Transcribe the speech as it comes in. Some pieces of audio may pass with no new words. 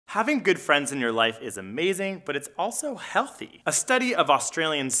Having good friends in your life is amazing, but it's also healthy. A study of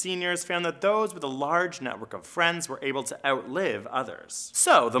Australian seniors found that those with a large network of friends were able to outlive others.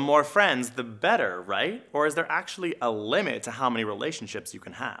 So, the more friends, the better, right? Or is there actually a limit to how many relationships you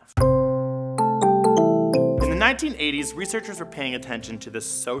can have? In the 1980s, researchers were paying attention to the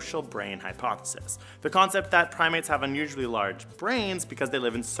social brain hypothesis, the concept that primates have unusually large brains because they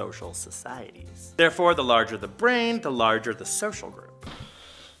live in social societies. Therefore, the larger the brain, the larger the social group.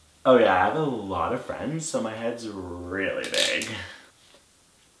 Oh yeah, I have a lot of friends, so my head's really big.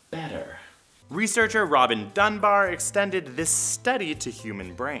 Better. Researcher Robin Dunbar extended this study to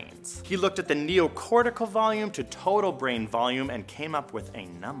human brains. He looked at the neocortical volume to total brain volume and came up with a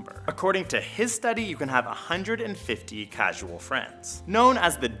number. According to his study, you can have 150 casual friends. Known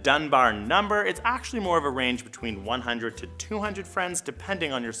as the Dunbar number, it's actually more of a range between 100 to 200 friends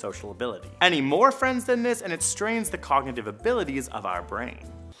depending on your social ability. Any more friends than this and it strains the cognitive abilities of our brain.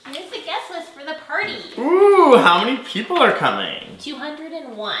 Here's the guest list for the party. Ooh, how many people are coming?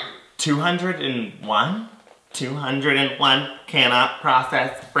 201. 201? 201 cannot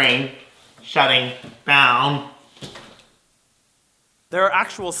process brain shutting down. There are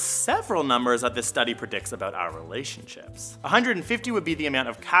actual several numbers that this study predicts about our relationships. 150 would be the amount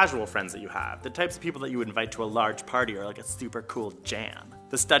of casual friends that you have, the types of people that you would invite to a large party or like a super cool jam.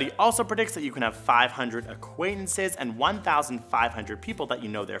 The study also predicts that you can have 500 acquaintances and 1,500 people that you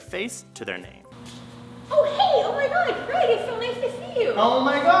know their face to their name. Oh hey, oh my god, Greg, it's so nice to see you. Oh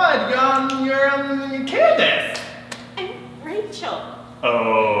my god, you're Candace. I'm Rachel.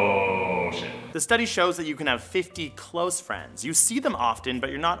 Oh shit. The study shows that you can have 50 close friends. You see them often, but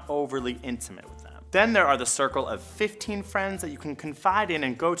you're not overly intimate with them. Then there are the circle of 15 friends that you can confide in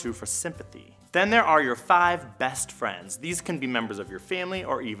and go to for sympathy. Then there are your 5 best friends. These can be members of your family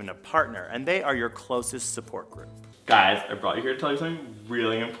or even a partner, and they are your closest support group. Guys, I brought you here to tell you something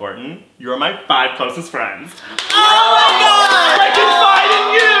really important. You are my 5 closest friends. Oh my god! I confide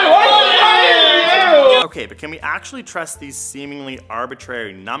in you! I confide in you! Okay, but can we actually trust these seemingly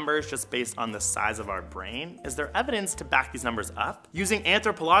arbitrary numbers just based on the size of our brain? Is there evidence to back these numbers up? Using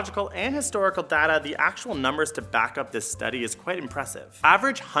anthropological and historical data, the actual numbers to back up this study is quite impressive.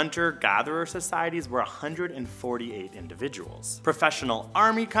 Average hunter-gatherer societies were 148 individuals. Professional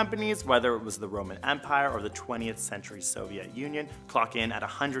army companies, whether it was the Roman Empire or the 20th century Soviet Union, clock in at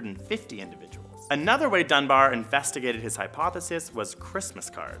 150 individuals. Another way Dunbar investigated his hypothesis was Christmas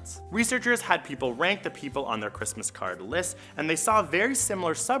cards. Researchers had people rank the people on their Christmas card list, and they saw very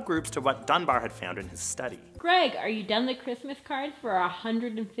similar subgroups to what Dunbar had found in his study. Greg, are you done the Christmas cards for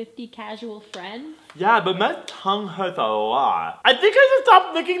 150 casual friends? Yeah, but my tongue hurts a lot. I think I should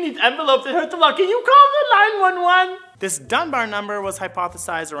stop licking these envelopes. It hurts a lot. Can you call the 911? This Dunbar number was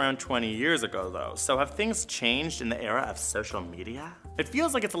hypothesized around 20 years ago though, so have things changed in the era of social media? It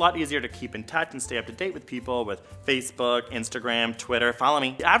feels like it's a lot easier to keep in touch and stay up to date with people with Facebook, Instagram, Twitter, follow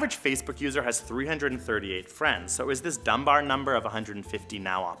me. The average Facebook user has 338 friends, so is this Dunbar number of 150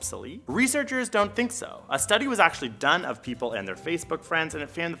 now obsolete? Researchers don't think so. A study was actually done of people and their Facebook friends, and it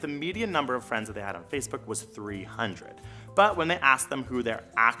found that the median number of friends that they had on Facebook was 300. But when they asked them who their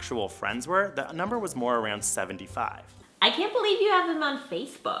actual friends were, the number was more around 75. I can't believe you have him on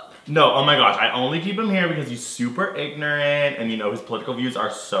Facebook. No, oh my gosh, I only keep him here because he's super ignorant and you know his political views are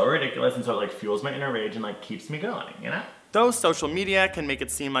so ridiculous, and so it like fuels my inner rage and like keeps me going, you know? Though social media can make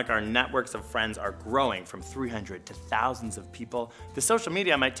it seem like our networks of friends are growing from 300 to thousands of people, the social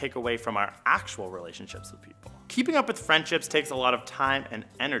media might take away from our actual relationships with people. Keeping up with friendships takes a lot of time and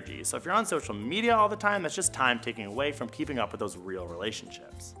energy, so if you're on social media all the time, that's just time taken away from keeping up with those real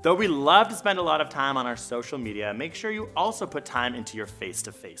relationships. Though we love to spend a lot of time on our social media, make sure you also put time into your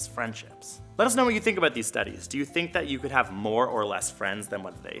face-to-face friendships. Let us know what you think about these studies. Do you think that you could have more or less friends than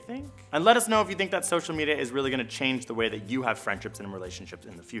what they think? And let us know if you think that social media is really going to change the way that you have friendships and relationships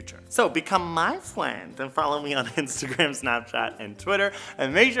in the future. So become my friend and follow me on Instagram, Snapchat, and Twitter.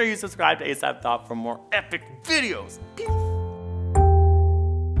 And make sure you subscribe to ASAP Thought for more epic videos. Peace.